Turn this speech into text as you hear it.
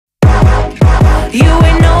You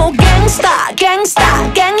ain't no gangsta,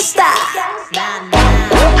 gangsta, gangsta.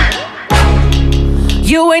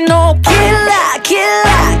 You ain't no killer,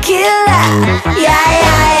 killer, killer. Yeah,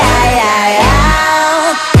 yeah, yeah, yeah,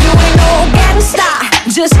 yeah. You ain't no gangsta,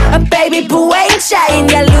 just a baby who ain't shy in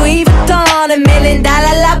your Louis Vuitton, $1 million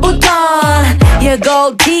Laboutin. Your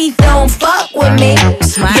gold teeth don't fuck with me.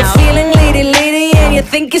 Smile. You're feeling litty, litty, and you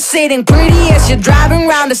think you're sitting pretty as you're driving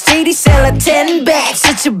around the city selling 10 bags.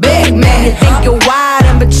 Such a big man. You think you're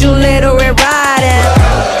wildin', but you little red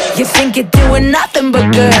riding. You think you're doing nothing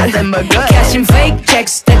but good, cashing fake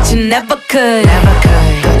checks that you never could.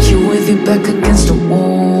 Got you with your back against the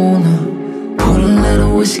wall now. Put a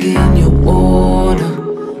little whiskey in your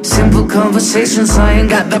water. Simple conversations, I ain't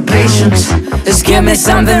got the patience. Just give me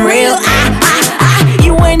something real.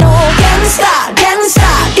 You ain't no gangsta, gangsta,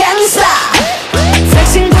 gangsta.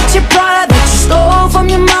 Flexing with your pride that you stole from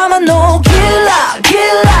your mama. No killer,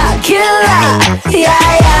 killer, killer. Yeah,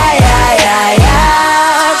 yeah, yeah, yeah,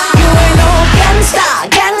 yeah. You ain't no gangsta,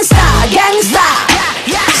 gangsta, gangsta.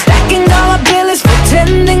 Stacking dollar bills,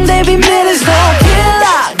 pretending they be millions. No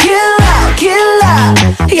killer, killer, killer.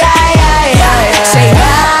 Yeah, yeah, yeah, yeah. Say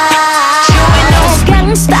that. You ain't no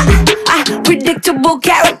gangsta. Predictable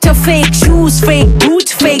character, fake shoes, fake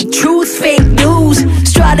boots, fake truth, fake news.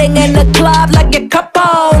 Strutting in the club like a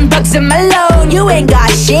Capone, Bugs and Malone. You ain't got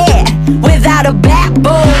shit without a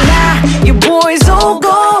backbone. Nah, your boy's all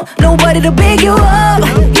gone, nobody to pick you up.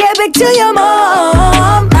 Get back to your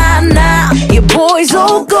mom. Nah, your boy's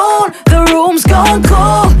all gone, the room's gone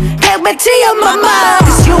cold. Get back to your mama,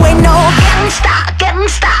 cause you ain't no gangsta,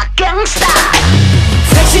 gangsta, gangsta.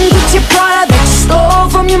 Flexing with your pride that you stole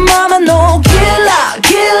from your mama. No killer,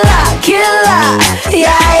 killer, killer.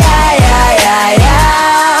 Yeah, yeah, yeah, yeah,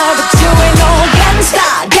 yeah. But you ain't no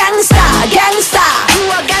gangsta, gangsta, gangsta.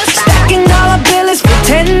 Stacking dollar bills,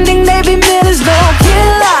 pretending they be millions. No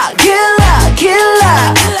killer, killer,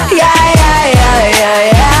 killer. Yeah, yeah, yeah,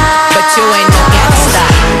 yeah, yeah. But you ain't no gangsta.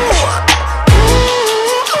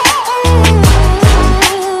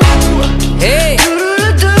 Hey.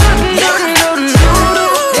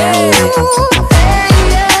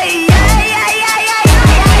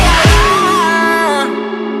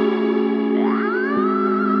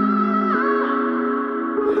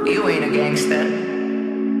 You ain't a gangster.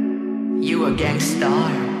 You a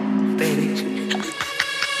gangstar, baby.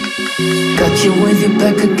 Got you with your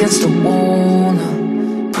back against the wall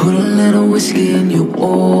now. Put a little whiskey in your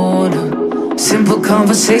water. Simple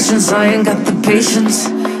conversations, I ain't got the patience.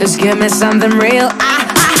 Just give me something real.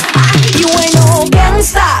 You ain't no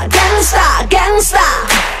gangsta, gangsta, gangsta.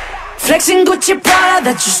 Flexing Gucci Prada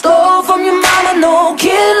that you stole from your mama. No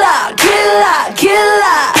killer, killer,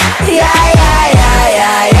 killer. Yeah, yeah, yeah,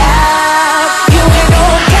 yeah, yeah.